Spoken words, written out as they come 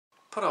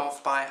put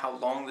off by how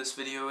long this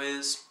video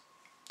is,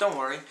 don't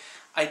worry.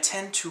 I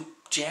tend to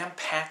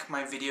jam-pack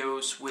my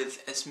videos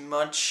with as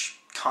much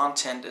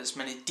content, as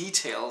many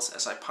details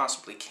as I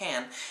possibly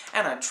can,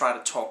 and I try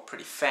to talk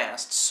pretty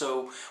fast.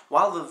 So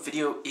while the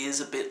video is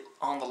a bit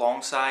on the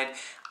long side,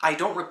 I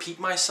don't repeat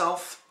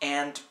myself,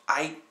 and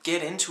I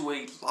get into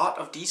a lot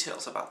of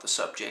details about the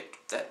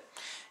subject that,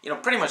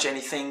 pretty much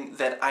anything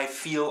that I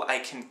feel I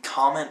can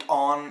comment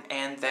on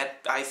and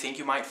that I think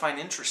you might find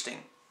interesting.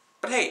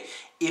 But hey,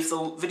 if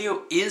the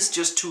video is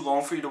just too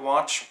long for you to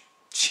watch,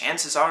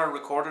 chances are I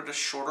recorded a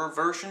shorter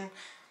version,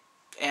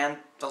 and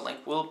the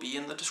link will be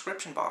in the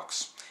description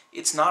box.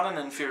 It's not an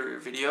inferior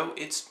video,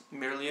 it's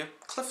merely a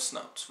Cliff's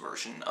Notes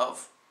version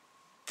of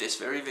this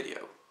very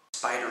video.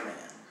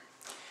 Spider-Man.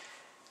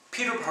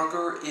 Peter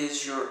Parker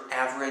is your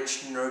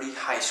average nerdy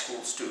high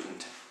school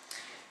student.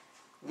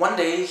 One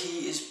day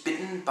he is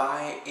bitten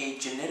by a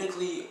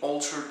genetically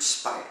altered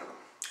spider.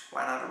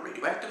 Why not a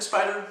radioactive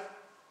spider?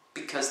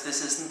 Because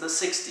this isn't the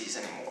 60s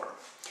anymore.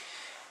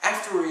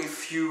 After a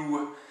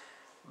few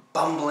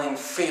bumbling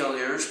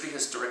failures,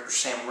 because director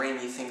Sam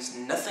Raimi thinks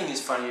nothing is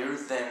funnier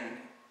than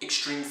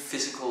extreme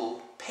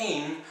physical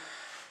pain,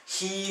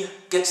 he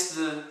gets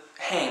the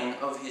hang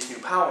of his new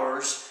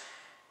powers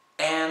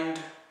and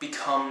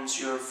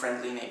becomes your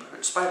friendly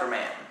neighborhood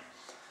Spider-Man,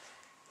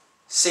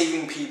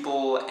 saving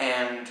people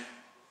and,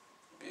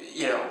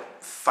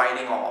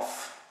 fighting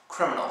off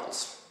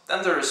criminals.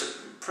 And there is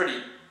a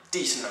pretty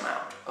decent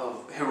amount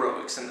of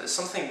heroics in this.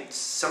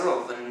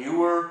 Several of the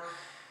newer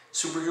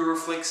superhero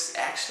flicks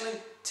actually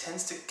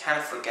tends to kind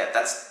of forget.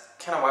 That's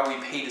kind of why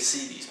we pay to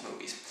see these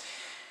movies.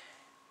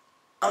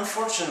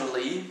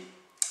 Unfortunately,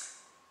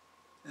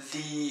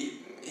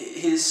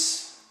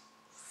 his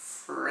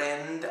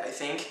friend, I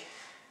think,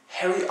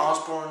 Harry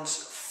Osborn's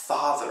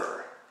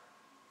father,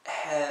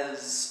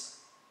 has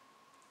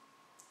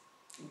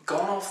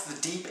gone off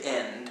the deep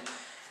end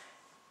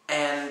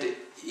and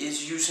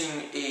is using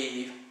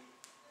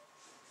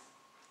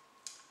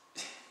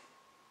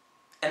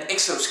an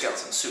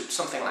exoskeleton suit,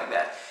 something like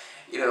that,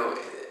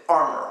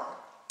 armor,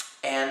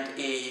 and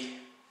a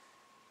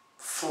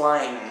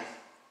flying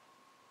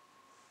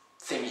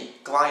thingy,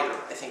 glider,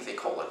 I think they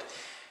call it,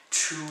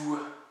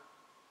 to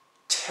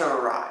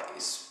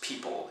terrorize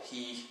people.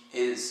 He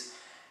is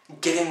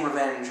getting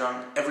revenge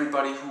on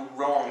everybody who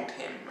wronged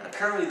him, and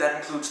apparently that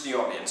includes the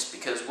audience,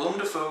 because Willem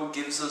Dafoe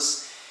gives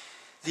us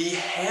the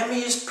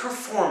hammiest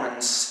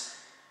performance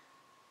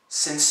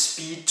since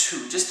Speed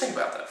 2. Just think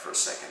about that for a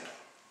second.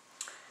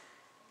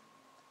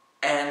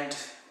 And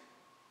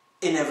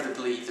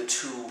inevitably the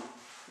two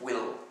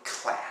will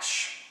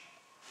clash.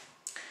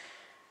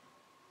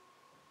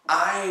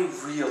 I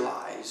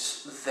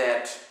realize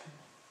that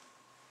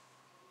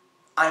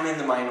I'm in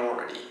the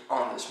minority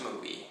on this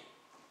movie.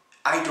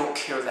 I don't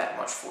care that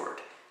much for it.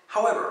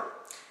 However,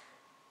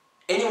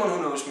 anyone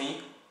who knows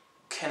me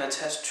can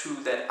attest to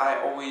that I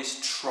always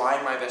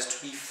try my best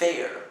to be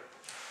fair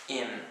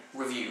in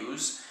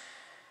reviews.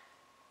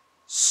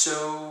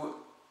 So,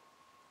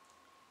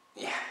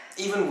 yeah,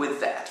 even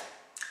with that,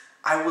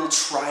 I will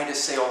try to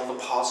say all the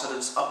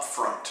positives up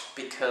front,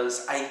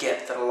 because I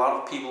get that a lot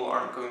of people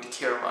aren't going to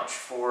care much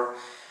for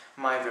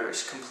my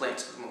various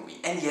complaints of the movie.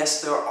 And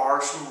yes, there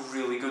are some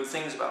really good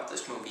things about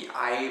this movie.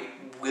 I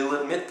will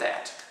admit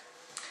that.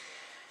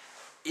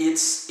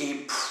 It's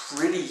a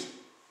pretty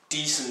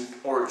decent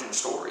origin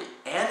story,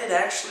 and it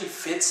actually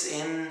fits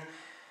in,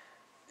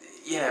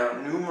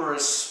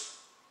 numerous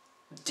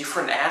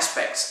different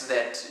aspects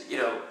that,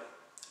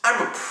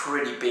 I'm a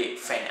pretty big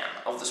fan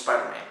of the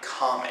Spider-Man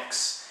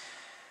comics.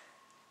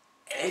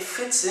 And it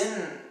fits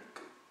in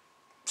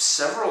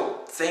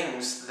several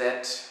things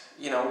that,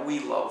 we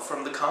love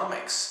from the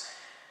comics,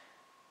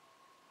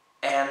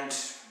 and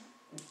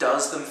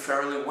does them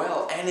fairly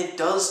well. And it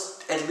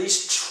does at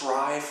least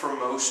try for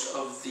most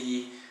of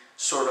the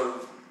sort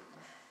of,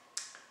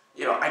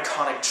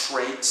 iconic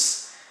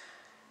traits.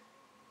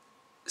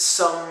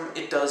 Some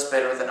it does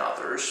better than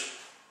others.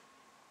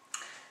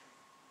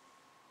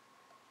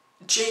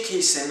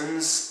 J.K.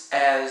 Simmons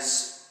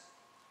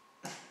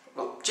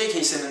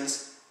J.K.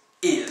 Simmons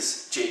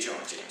is J.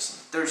 Jonah Jameson.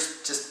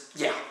 There's just,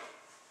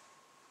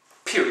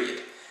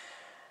 period.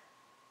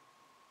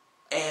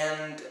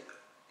 And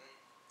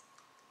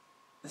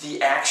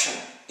the action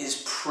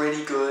is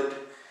pretty good.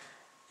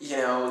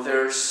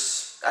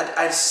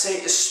 I'd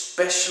say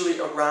especially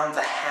around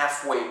the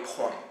halfway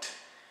point,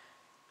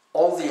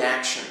 all the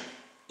action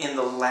in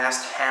the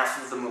last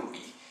half of the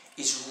movie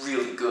is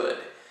really good.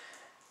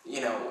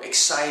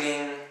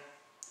 Exciting,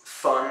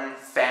 fun,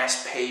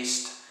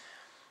 fast-paced,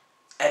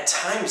 at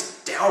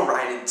times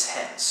downright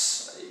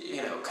intense,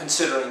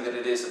 considering that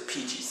it is a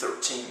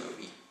PG-13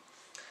 movie.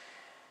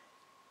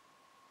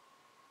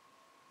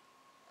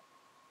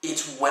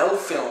 It's well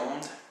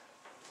filmed,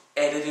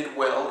 edited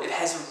well. It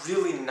has a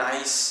really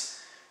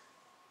nice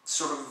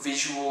sort of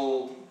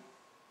visual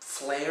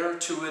flair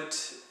to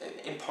it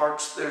in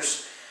parts.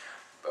 There's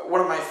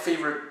one of my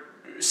favorite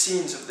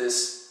scenes of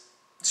this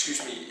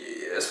excuse me,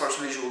 as far as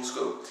visuals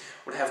go,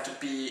 would have to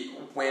be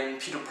when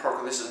Peter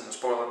Parker, this isn't a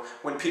spoiler,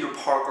 when Peter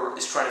Parker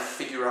is trying to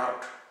figure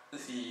out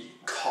the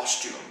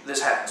costume.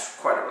 This happens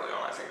quite early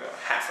on, I think about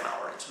half an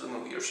hour into the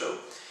movie or so.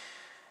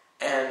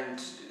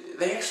 And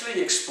they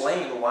actually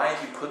explain why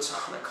he puts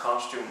on a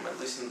costume, at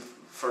least in the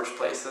first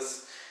place.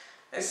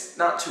 It's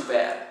not too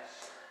bad.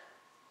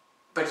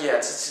 But yeah,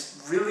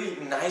 it's a really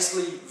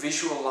nicely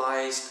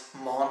visualized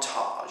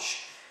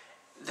montage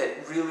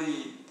that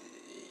really,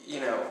 you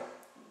know,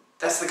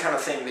 that's the kind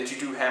of thing that you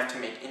do have to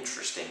make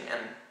interesting, and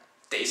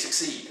they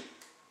succeed.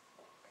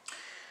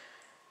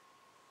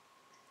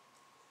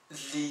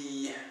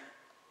 The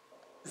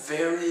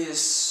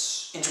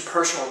various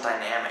interpersonal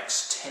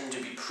dynamics tend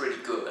to be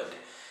pretty good.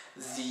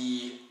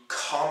 The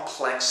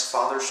complex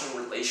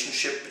father-son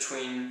relationship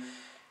between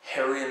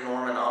Harry and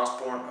Norman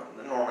Osborn,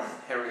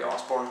 Harry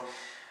Osborn,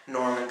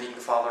 Norman being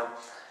the father,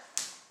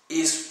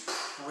 is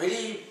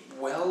pretty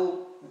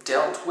well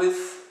dealt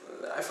with.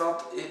 I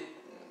felt it,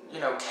 you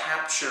know,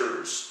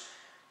 captures.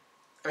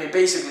 I mean,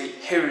 basically,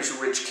 Harry's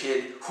a rich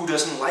kid who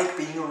doesn't like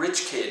being a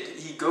rich kid.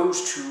 He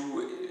goes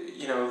to,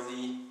 you know,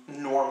 the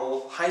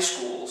normal high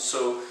school,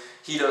 so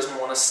he doesn't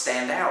want to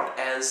stand out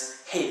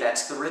as, hey,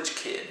 that's the rich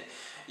kid,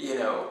 you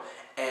know.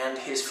 And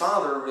his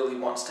father really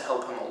wants to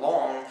help him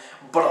along,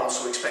 but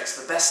also expects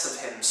the best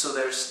of him. So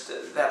there's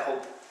that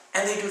whole,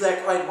 and they do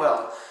that quite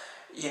well.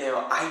 You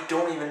know, I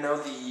don't even know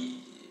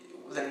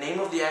the name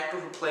of the actor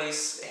who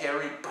plays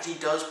Harry, but he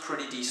does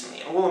pretty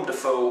decently. And Willem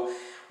Dafoe,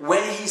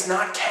 when he's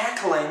not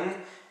cackling,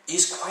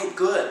 is quite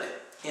good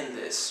in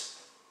this.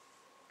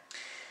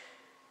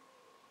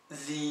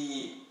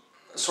 The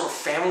sort of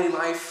family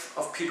life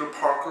of Peter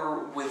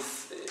Parker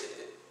with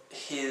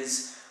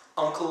his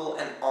uncle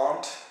and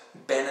aunt,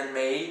 Ben and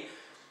May,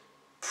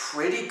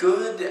 pretty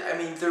good. I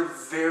mean, they're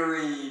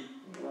very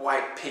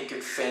white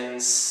picket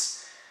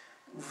fence,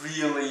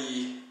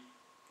 really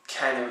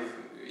kind of,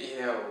 you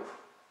know,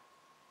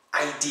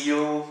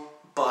 ideal,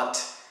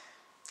 but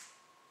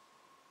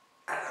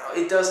I don't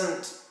know, it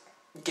doesn't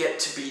get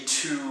to be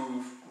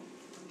too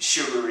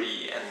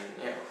sugary and,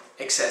 you know,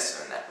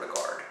 excessive in that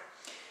regard.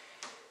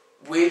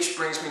 Which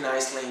brings me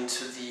nicely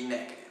into the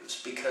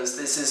negatives, because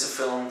this is a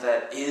film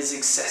that is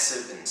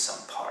excessive in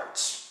some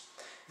parts.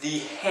 The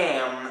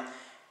ham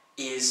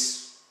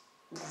is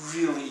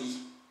really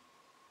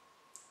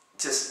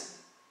just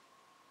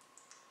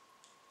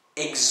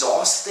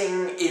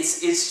exhausting.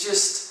 It's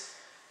just,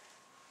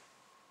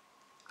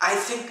 I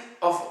think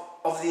of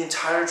the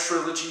entire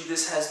trilogy,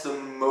 this has the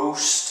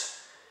most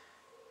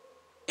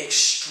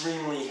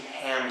extremely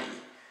hammy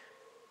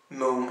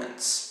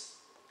moments.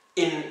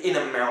 In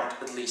amount,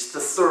 at least. The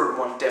third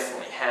one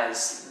definitely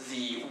has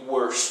the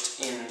worst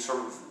in sort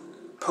of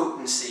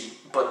potency,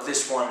 but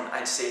this one,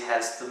 I'd say,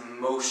 has the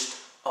most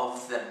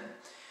of them.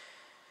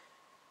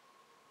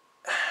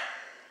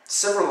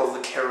 Several of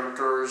the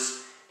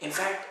characters, in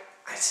fact,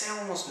 I'd say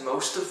almost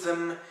most of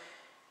them,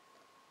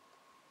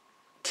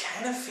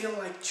 kind of feel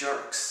like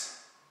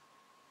jerks.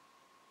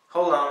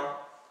 Hold on.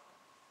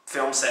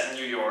 Film set in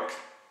New York.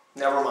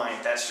 Never mind,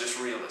 that's just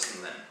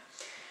realism then.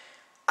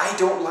 I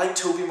don't like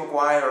Tobey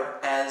Maguire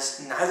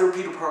as neither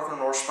Peter Parker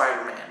nor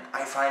Spider-Man.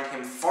 I find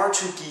him far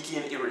too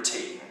geeky and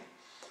irritating.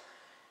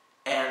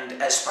 And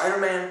as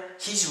Spider-Man,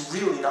 he's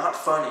really not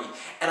funny.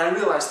 And I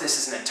realize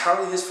this isn't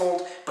entirely his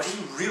fault, but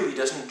he really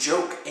doesn't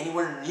joke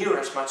anywhere near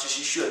as much as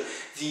he should.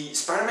 The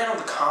Spider-Man of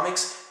the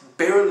comics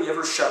barely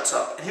ever shuts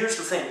up. And here's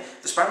the thing,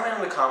 the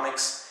Spider-Man of the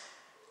comics,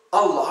 a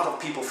lot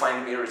of people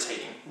find him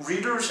irritating.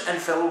 Readers and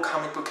fellow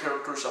comic book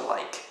characters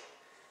alike.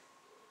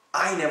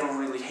 I never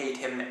really hate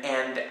him,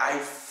 and I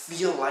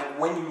feel like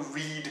when you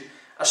read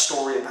a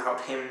story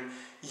about him,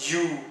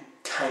 you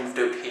kind of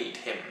don't hate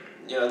him.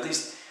 You know, at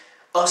least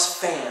us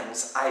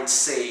fans, I'd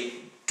say,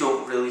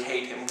 don't really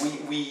hate him.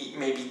 We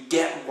maybe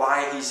get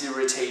why he's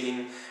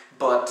irritating,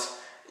 but,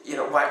 you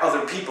know, why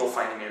other people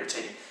find him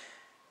irritating.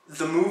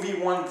 The movie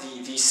one,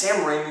 the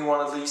Sam Raimi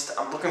one at least,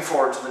 I'm looking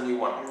forward to the new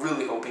one. I'm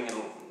really hoping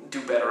it'll do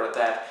better at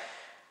that.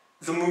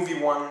 The movie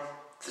one,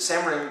 the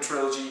Sam Raimi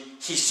trilogy,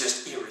 he's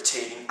just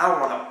irritating. I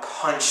want to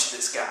punch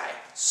this guy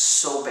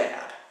so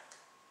bad.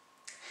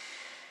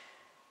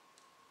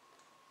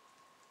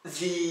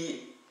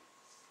 The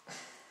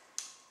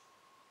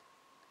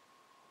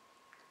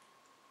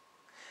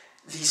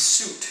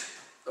suit,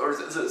 or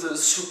the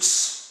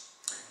suits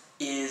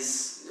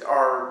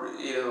are,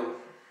 you know,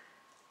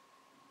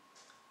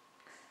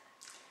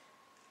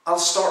 I'll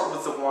start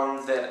with the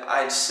one that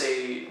I'd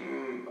say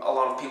a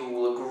lot of people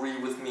will agree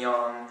with me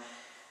on.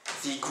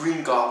 The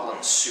Green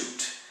Goblin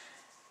suit,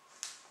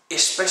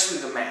 especially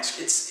the mask.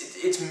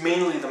 It's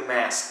mainly the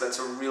mask that's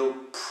a real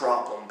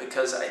problem,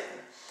 because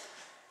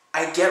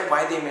I get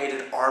why they made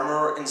it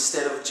armor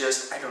instead of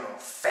just, I don't know,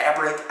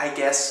 fabric, I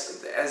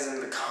guess, as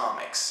in the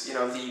comics. You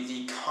know,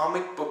 the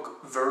comic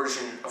book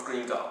version of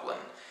Green Goblin,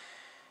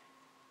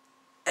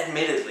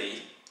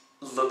 admittedly,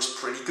 looks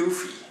pretty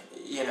goofy,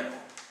 you know.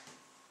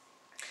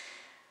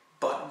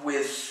 But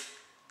with,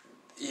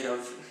 you know,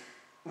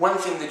 one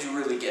thing that you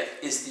really get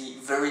is the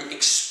very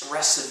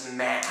expressive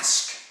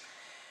mask.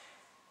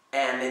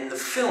 And in the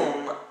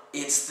film,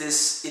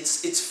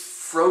 it's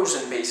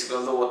frozen basically,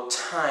 although at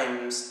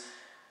times,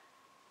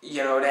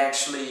 you know, it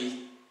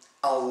actually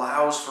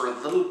allows for a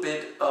little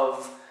bit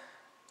of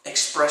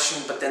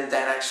expression, but then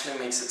that actually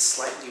makes it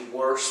slightly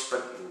worse.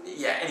 But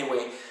yeah,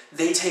 anyway,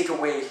 they take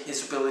away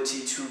his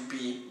ability to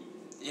be,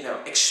 you know,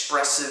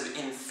 expressive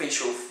in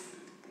facial,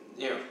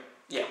 you know,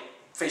 yeah,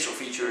 facial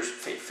features,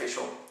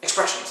 facial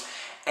expressions,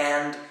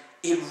 and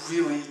it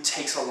really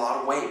takes a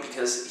lot away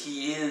because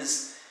he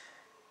is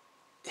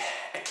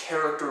a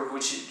character who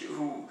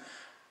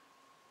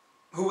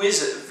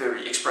is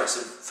very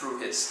expressive through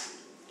his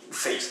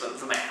face,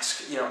 the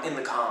mask, you know, in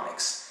the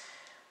comics.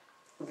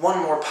 One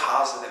more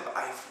positive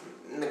I've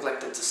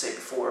neglected to say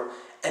before,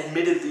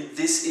 admittedly,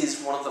 this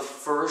is one of the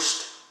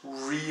first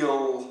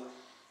real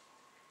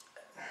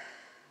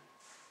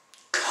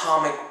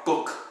comic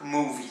book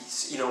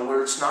movies, you know,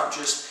 where it's not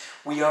just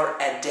we are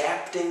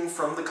adapting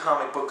from the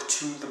comic book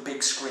to the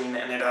big screen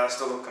and it has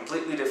to look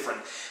completely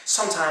different.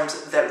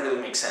 Sometimes that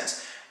really makes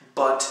sense,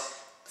 but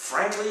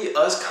frankly,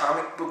 us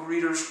comic book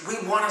readers, we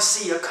want to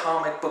see a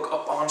comic book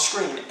up on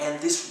screen, and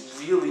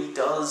this really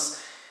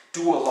does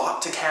do a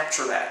lot to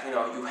capture that. You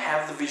know, you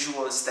have the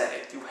visual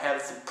aesthetic, you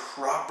have the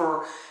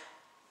proper,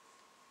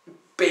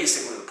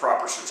 basically the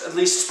proper suits. At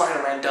least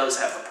Spider-Man does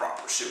have the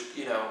proper suit,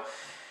 you know,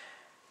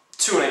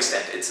 to an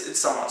extent. It's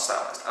somewhat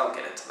stylized. I'll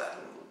get into that in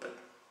a little bit.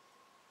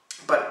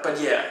 But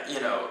yeah, you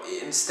know,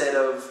 instead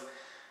of,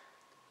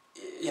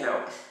 you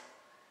know,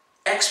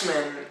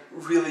 X-Men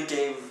really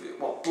gave,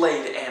 well,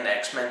 Blade and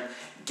X-Men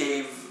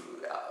gave,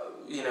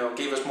 you know,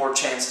 gave us more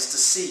chances to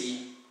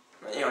see,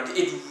 you know,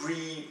 it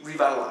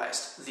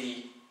revitalized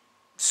the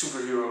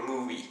superhero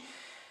movie.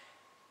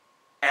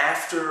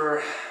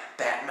 After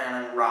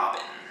Batman and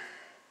Robin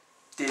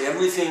did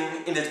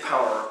everything in its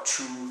power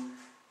to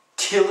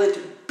kill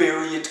it,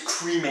 bury it,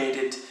 cremate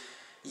it,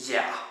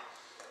 yeah.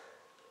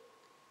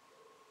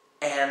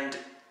 And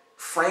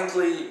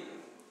frankly,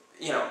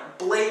 you know,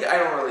 Blade, I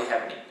don't really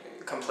have any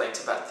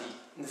complaints about the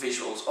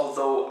visuals,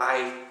 although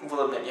I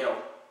will admit, you know,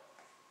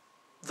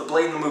 the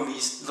Blade in the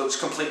movies looks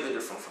completely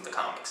different from the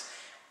comics.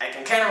 I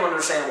can kind of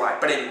understand why,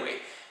 but anyway,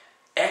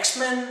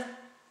 X-Men,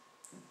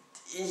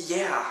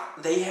 yeah,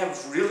 they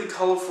have really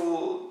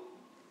colorful,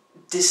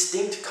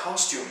 distinct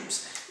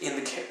costumes in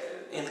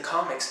the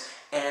comics,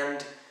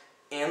 and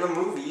in the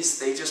movies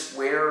they just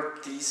wear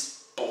these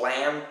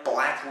bland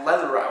black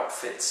leather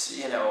outfits,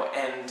 you know,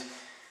 and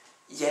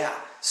yeah,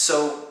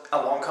 so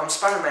along comes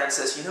Spider-Man and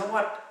says, you know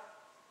what,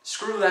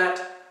 screw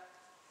that,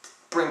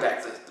 bring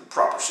back the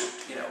proper suit,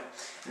 you know.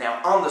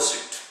 Now, on the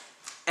suit,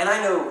 and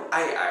I know,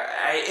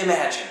 I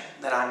imagine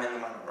that I'm in the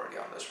minority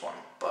on this one,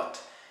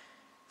 but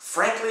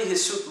frankly,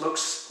 his suit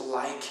looks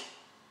like,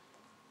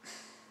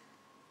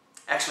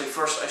 actually,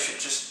 first I should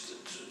just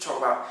talk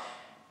about,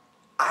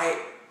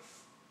 I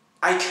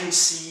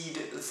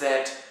concede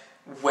that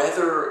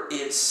whether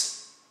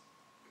it's,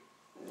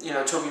 you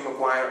know, Tobey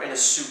Maguire in a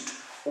suit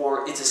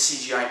or it's a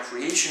CGI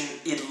creation,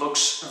 it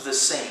looks the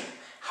same.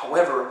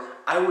 However,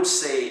 I would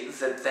say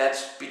that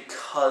that's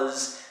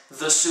because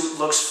the suit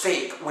looks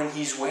fake when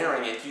he's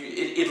wearing it.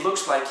 It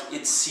looks like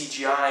it's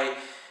CGI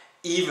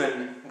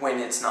even when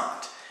it's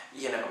not,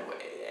 you know.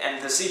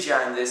 And the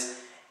CGI in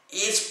this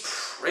is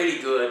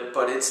pretty good,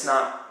 but it's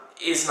not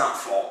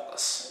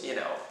flawless, you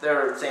know.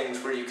 There are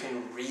things where you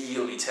can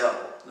really tell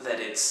that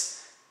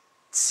it's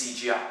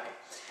CGI.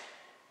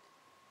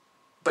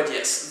 But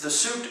yes, the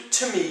suit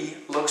to me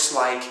looks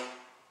like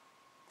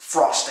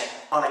frosting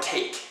on a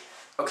cake.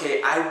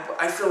 Okay,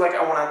 I feel like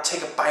I want to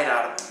take a bite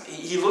out of him.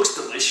 He looks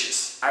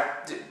delicious.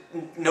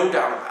 No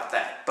doubt about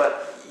that.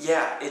 But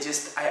yeah, it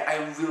just,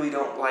 I really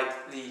don't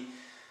like the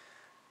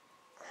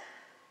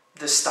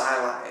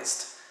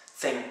stylized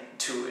thing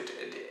to it.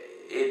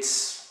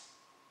 It's,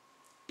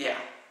 yeah.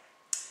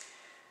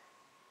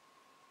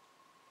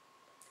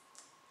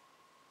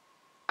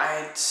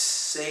 I'd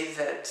say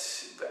that,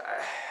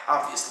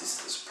 obviously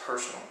this is a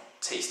personal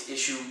taste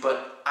issue,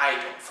 but I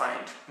don't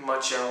find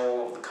much at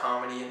all of the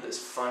comedy in this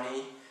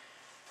funny.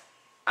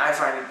 I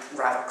find it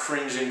rather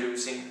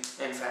cringe-inducing,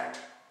 in fact.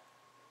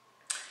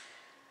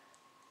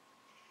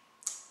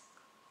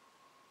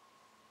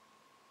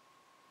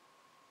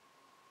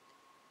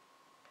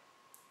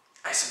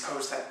 I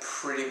suppose that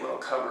pretty well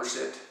covers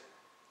it.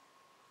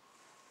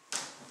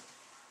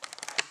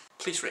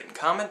 Please rate and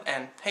comment,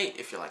 and hey,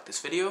 if you like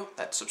this video,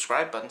 that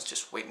subscribe button's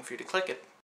just waiting for you to click it.